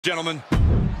Gentlemen.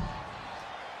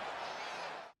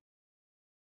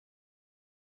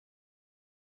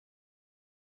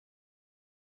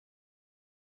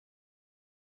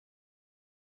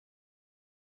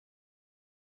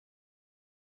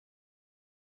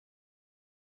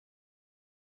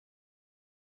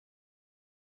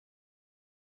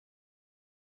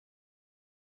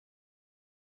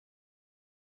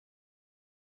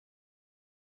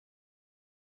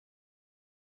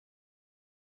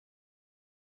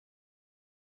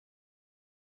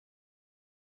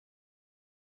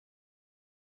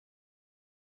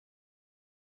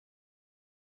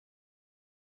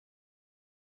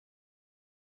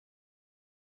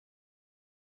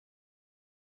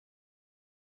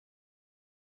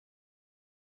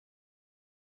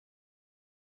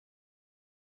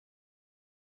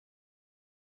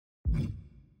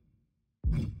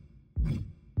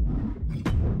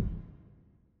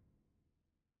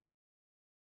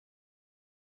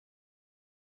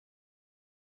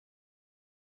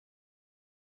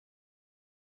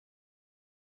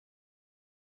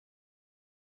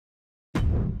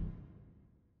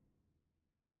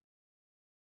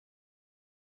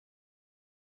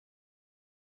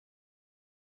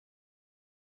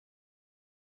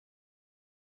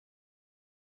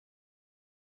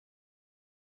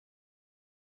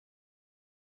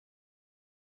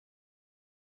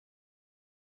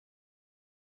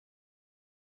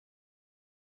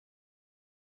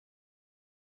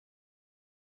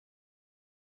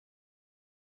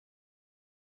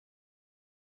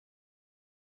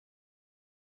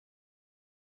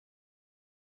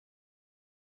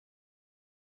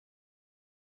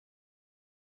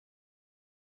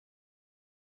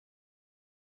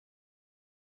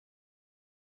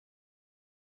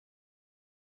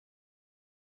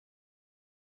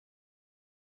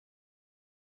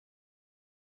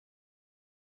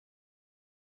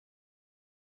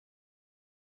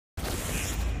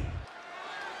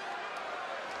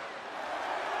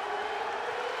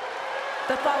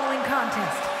 The following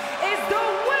contest is the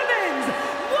Women's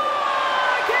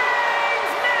War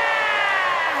Games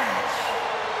match!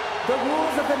 The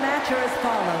rules of the match are as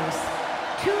follows.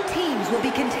 2 teams will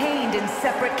be contained in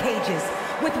separate cages,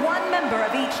 with 1 member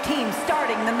of each team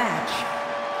starting the match.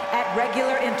 At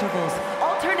regular intervals,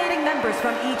 alternating members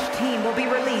from each team will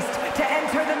be released to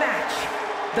enter the match.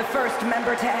 The first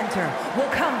member to enter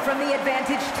will come from the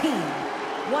advantaged team.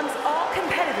 Once all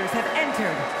competitors have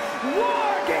entered, War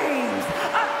Games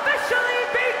officially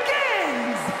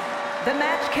begins! The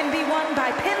match can be won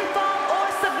by pinfall or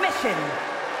submission.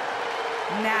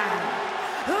 Now,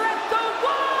 let the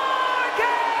War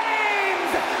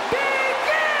Games begin!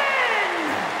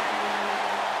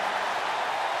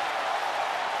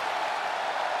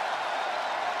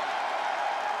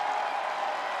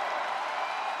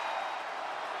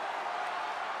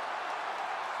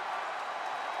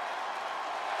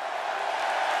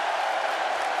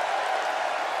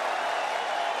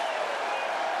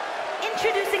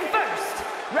 Introducing first,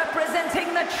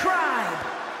 representing the tribe,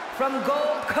 from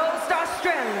Gold Coast,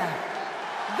 Australia,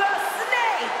 the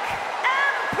Snake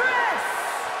Empress!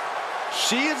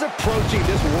 She is approaching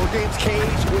this War Games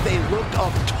cage with a look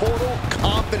of total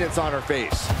confidence on her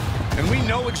face. And we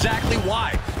know exactly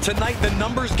why. Tonight, the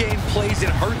numbers game plays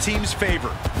in her team's favor.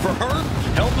 For her,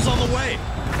 help is on the way.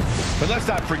 But let's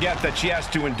not forget that she has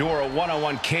to endure a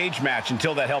one-on-one cage match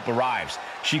until that help arrives.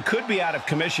 She could be out of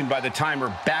commission by the time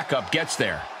her backup gets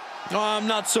there. I'm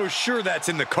not so sure that's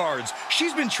in the cards.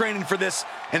 She's been training for this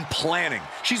and planning.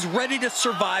 She's ready to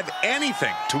survive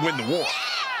anything to win the war.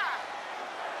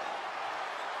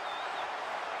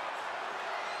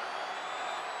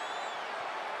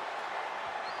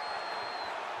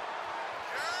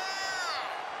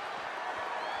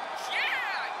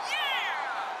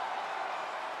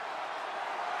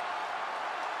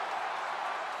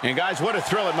 And guys, what a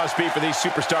thrill it must be for these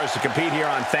superstars to compete here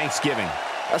on Thanksgiving.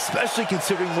 Especially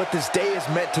considering what this day has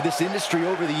meant to this industry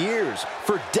over the years.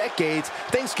 For decades,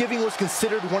 Thanksgiving was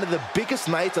considered one of the biggest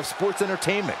nights of sports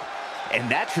entertainment.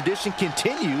 And that tradition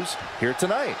continues here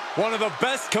tonight. One of the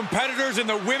best competitors in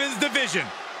the women's division.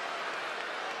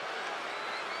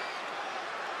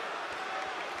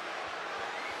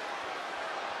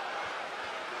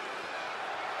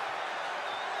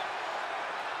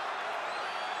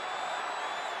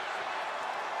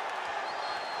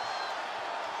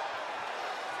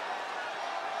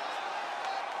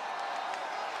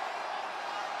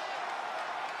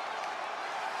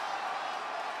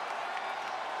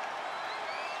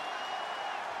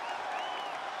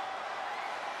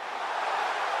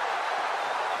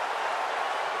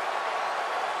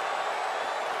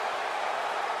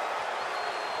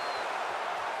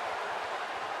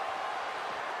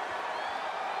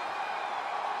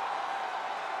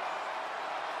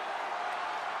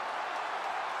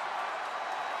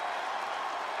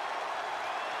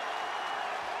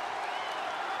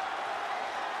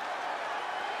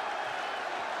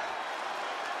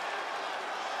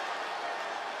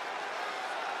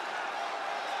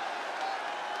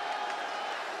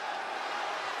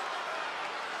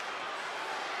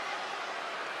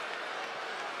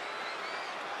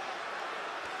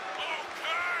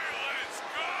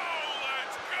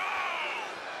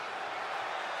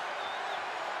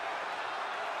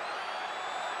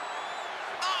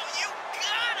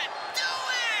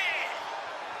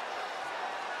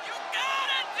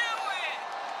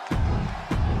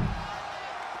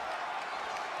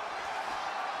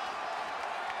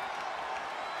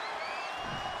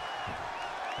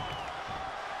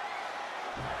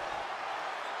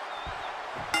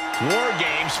 War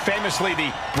Games, famously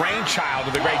the brainchild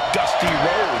of the great Dusty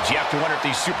Rhodes. You have to wonder if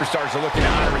these superstars are looking to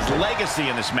honor his legacy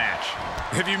in this match.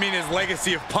 If you mean his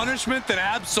legacy of punishment, then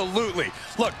absolutely.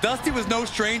 Look, Dusty was no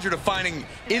stranger to finding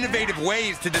innovative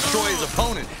ways to destroy his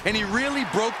opponent, and he really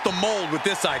broke the mold with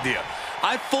this idea.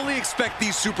 I fully expect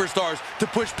these superstars to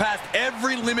push past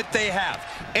every limit they have.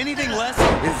 Anything less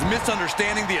is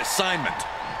misunderstanding the assignment.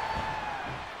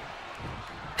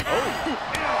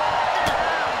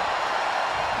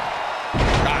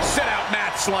 Sit-out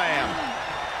mat slam.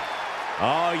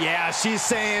 Oh, yeah, she's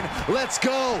saying, let's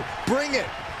go, bring it.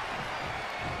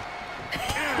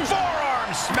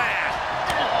 Forearm smash.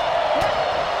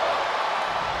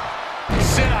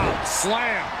 Sit-out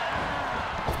slam.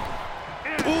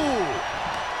 Ooh.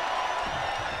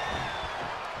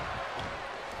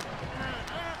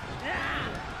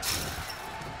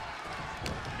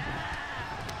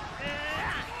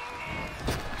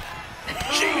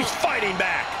 She's fighting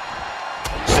back.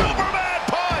 Superman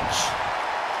punch.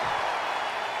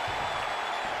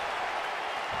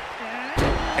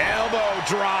 Elbow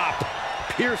drop.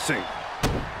 Piercing.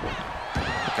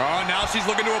 Oh, now she's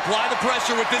looking to apply the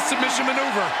pressure with this submission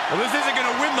maneuver. Well, this isn't going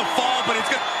to win the fall, but it's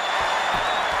going to...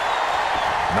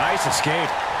 Nice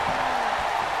escape.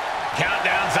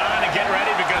 Countdown's on and get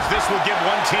ready because this will give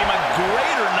one team a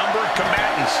greater number of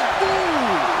combatants.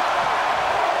 Ooh.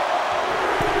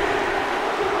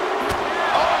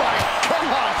 Oh, my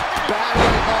gosh.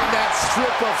 Battling on that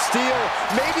strip of steel.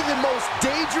 Maybe the most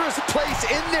dangerous place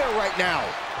in there right now.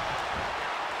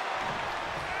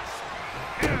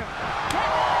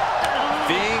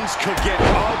 Things could get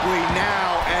ugly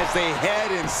now as they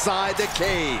head inside the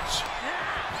cage.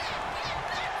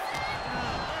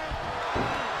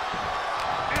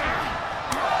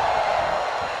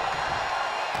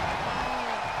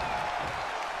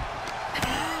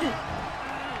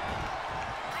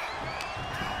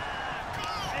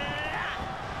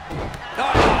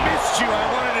 I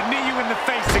wanted to knee you in the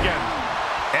face again.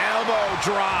 Elbow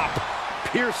drop.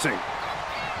 Piercing.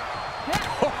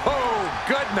 Oh,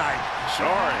 good night.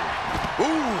 Sorry.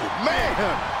 Ooh,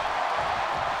 man.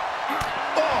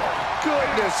 Oh,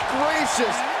 goodness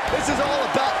gracious. This is all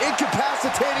about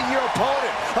incapacitating your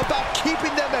opponent, about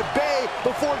keeping them at bay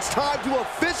before it's time to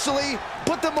officially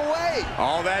put them away.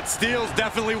 All that steel's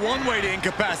definitely one way to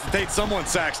incapacitate someone,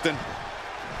 Saxton.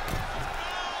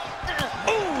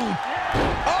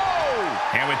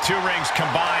 And with two rings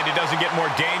combined, it doesn't get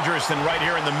more dangerous than right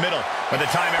here in the middle. By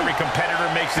the time every competitor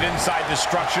makes it inside the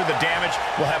structure, the damage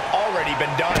will have already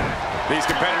been done. These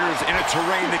competitors in a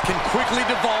terrain that can quickly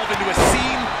devolve into a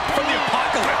scene from the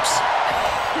apocalypse.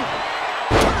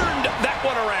 Turned that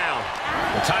one around.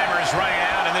 The timer is running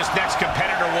out, and this next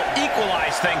competitor will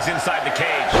equalize things inside the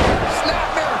cage.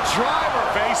 Snapmare driver.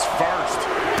 Face first.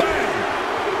 Bam!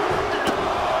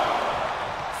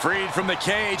 Freed from the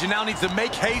cage and now needs to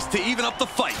make haste to even up the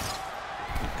fight.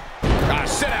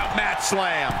 Sit-out mat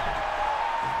slam.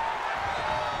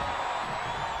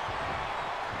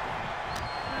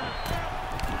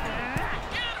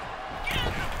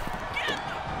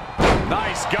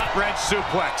 Nice gut-wrench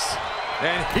suplex.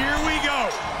 And here we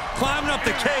go. Climbing up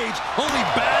the cage. Only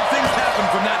bad things happen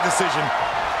from that decision.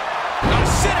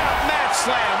 Sit-out mat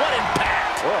slam. What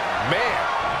impact. Oh, man.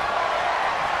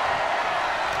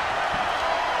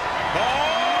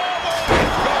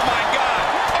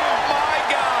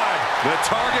 The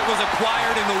target was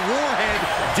acquired and the warhead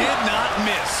did not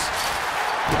miss.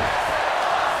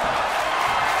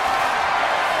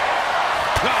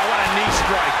 Oh, what a knee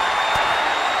strike.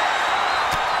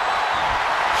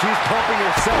 She's pumping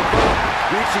herself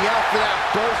up, reaching out for that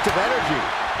burst of energy.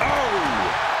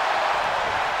 Oh!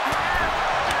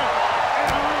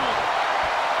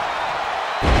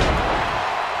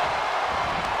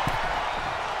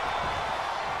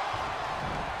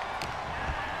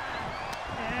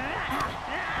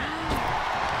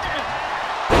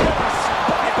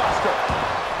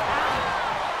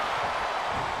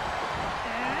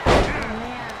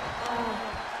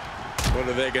 What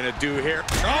are they going to do here?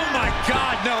 Oh, my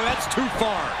God, no, that's too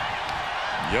far.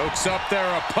 Yokes up their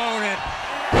opponent.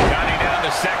 Counting down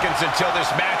the seconds until this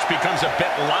match becomes a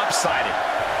bit lopsided.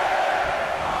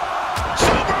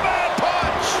 Superman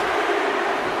punch!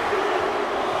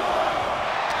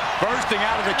 Bursting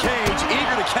out of the cage,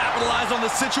 eager to capitalize on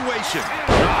the situation.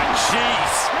 Oh,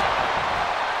 jeez.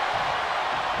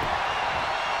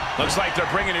 Looks like they're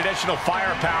bringing additional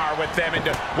firepower with them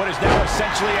into what is now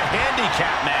essentially a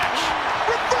handicap match.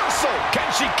 Reversal! Can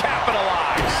she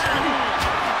capitalize?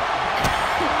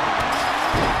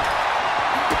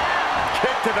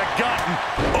 Kick to the gut.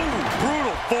 Ooh,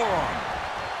 brutal forearm.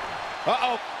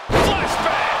 Uh-oh.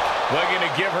 Flashback! Looking to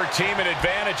to give her team an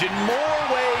advantage in more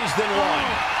ways than one.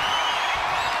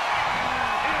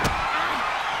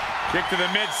 Kick to the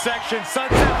midsection,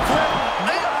 sunset flip.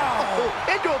 Oh,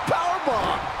 into a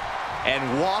powerbomb.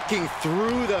 And walking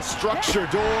through the structure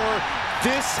door,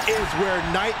 this is where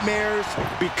nightmares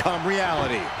become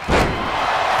reality.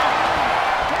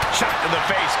 Shot to the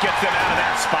face gets them out of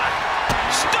that spot.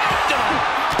 Stopped him!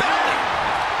 Belly!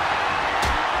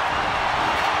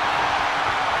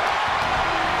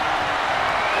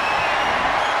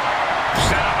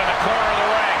 Set up in the corner of the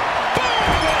ring. Boom!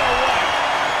 What a right!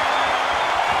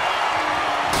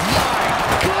 My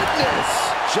goodness!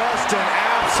 Just an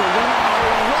absolute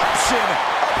eruption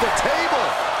of the table.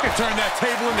 You turn that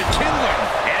table into kindling.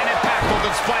 And an impactful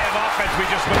display of offense we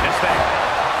just witnessed there.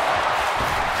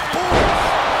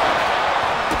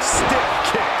 Stiff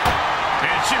kick.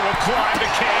 And she will climb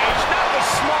the cage. Not the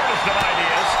smartest of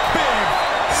ideas. Big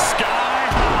sky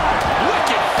high.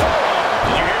 Wicked fall.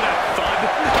 Did you hear that thud?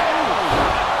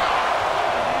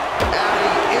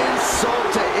 Adding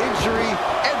insult to injury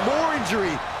and more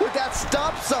injury with that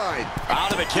stop sign. Out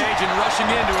of the cage and rushing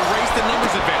in to erase the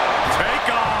numbers advantage. Take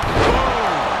off. Boom.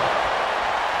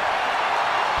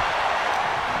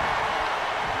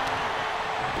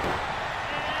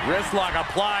 Wrist lock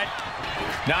applied.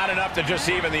 Not enough to just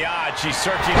even the odds. She's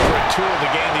searching for a tool to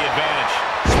gain the advantage.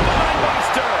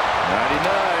 Spinebuster. 99.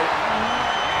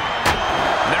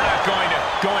 They're not going to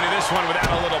go into this one without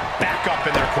a little backup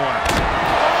in their corner.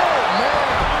 Oh, man.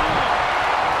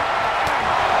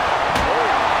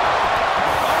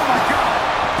 Oh, my God.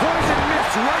 Poison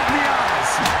mist right in the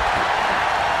eyes.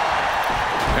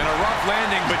 And a rough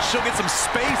landing, but she'll get some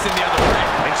space in the other ring.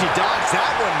 And she dodged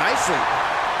that one nicely.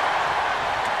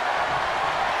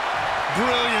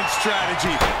 Brilliant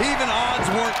strategy. Even odds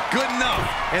weren't good enough,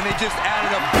 and they just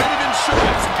added a bit of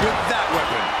insurance with that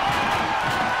weapon.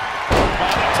 Oh,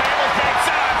 the table's being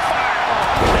set on fire.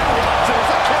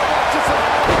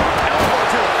 Elbow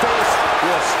to the face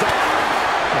will stop.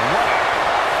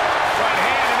 Right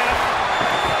hand and then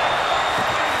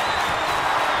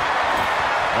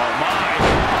oh, my.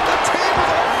 The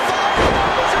table's on fire.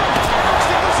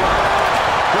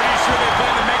 Pretty sure they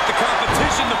plan to make the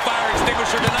competition the fire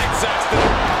extinguisher tonight, Saxton.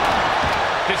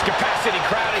 This capacity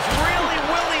crowd is really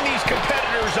willing these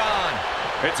competitors on.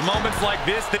 It's moments like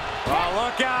this that... Oh,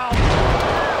 look out.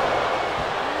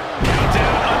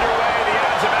 Countdown underway. The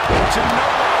odds of out to no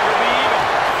longer be even.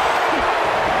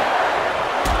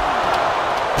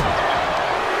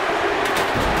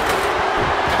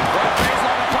 Right face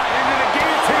on the fight into the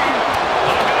guillotine.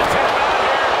 I'm going to tap out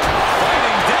here.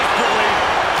 Fighting desperately.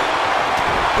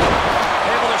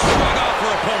 Able to shrug off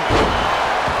her opponent.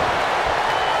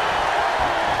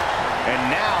 And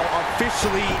now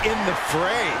officially in the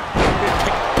fray.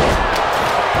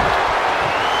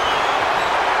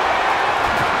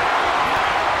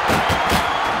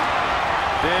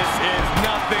 This is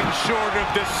nothing short of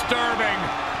disturbing.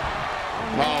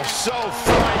 Oh, so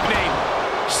frightening.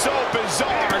 So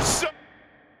bizarre. So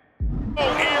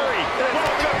eerie.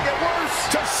 It's gonna get worse.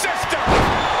 To sister.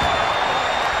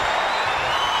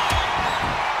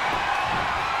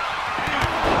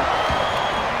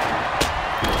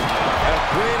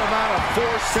 A great amount of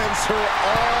force sends her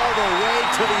all the way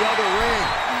to the other ring.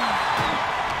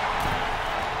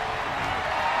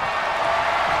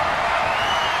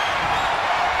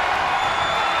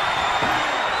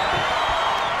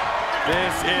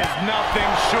 This is nothing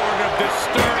short of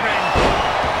disturbing.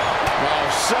 Oh,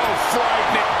 so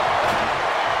frightening.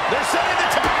 They're setting the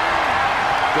time.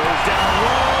 Goes down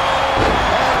low.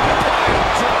 And pile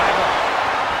driver.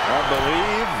 I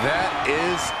believe that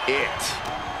is it.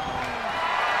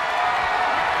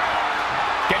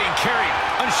 Getting carried.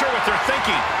 Unsure what they're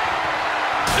thinking.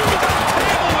 Through the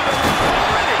table with an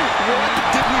authority. What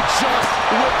did we just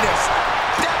witness?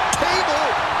 That table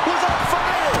was on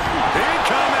fire.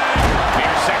 Incoming.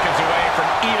 Mere seconds away from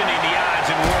evening the odds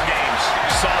in War Games.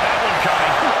 Saw that one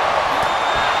coming.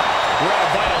 We're at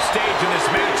a vital stage in this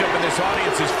matchup, and this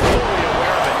audience is fully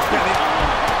aware of it.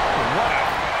 What a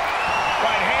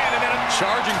right hand, and then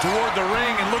Charging toward the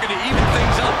ring and looking to even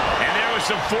things up. and there was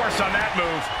some force on that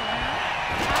move.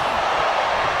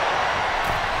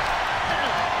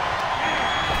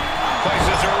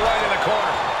 Places her right in the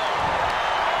corner.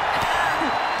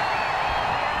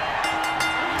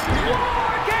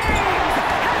 War Games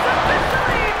has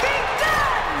officially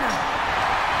begun!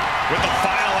 With the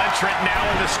final entrant now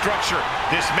in the structure,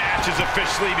 this match has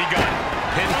officially begun.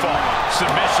 Pinfall,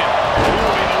 submission, who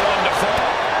will be the one to fall?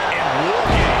 And War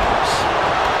Games.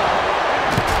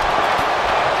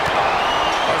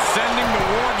 Ascending the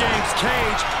War Games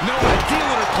cage. No idea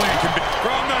what her plan can be.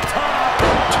 From the top.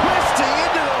 Twisting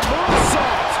into the moonsault.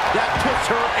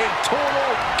 enter in total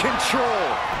control.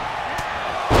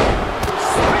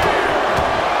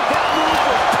 That move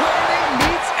was planning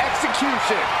meets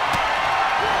execution.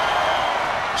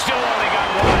 Still only got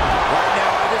one. Right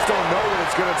now, I just don't know what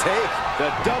it's going to take.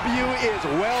 The W is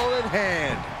well in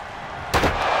hand.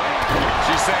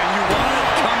 She's saying, you want it?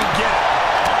 Come and get it.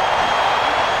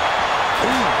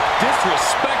 Ooh,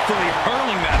 disrespectfully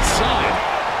hurling that side.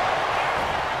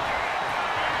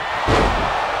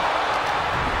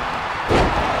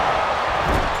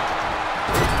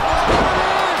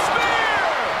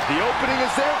 The opening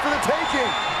is there for the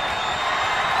taking.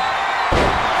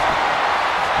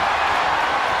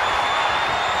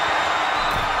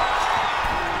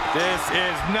 This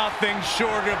is nothing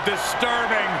short of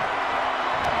disturbing.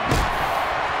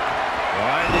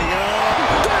 Winding up.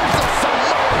 There's a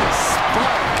Samoan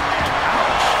spike.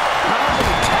 Ouch. How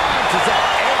many times does that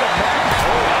end a match?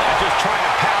 Just trying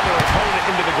to pound their opponent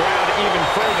into the ground even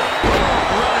further.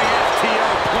 Running FTO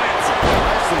plants.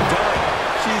 Nicely done.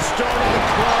 She's starting to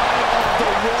climb up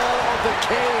the wall of the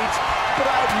cage, but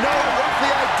I know what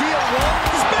the ideal one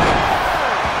is.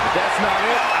 If that's not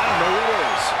it, I don't know what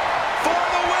is. For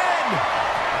the win!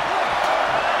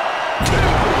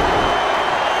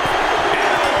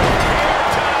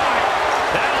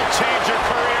 That'll change your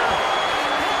career.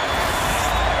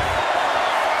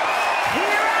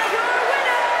 Here are your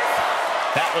winners.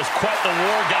 That was quite the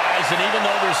war, guys, and even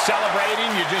though they're celebrating,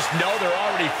 you just know they're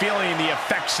already feeling the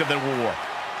effects of the war.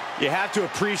 You have to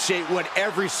appreciate what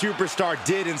every superstar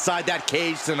did inside that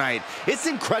cage tonight. It's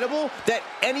incredible that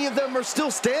any of them are still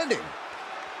standing.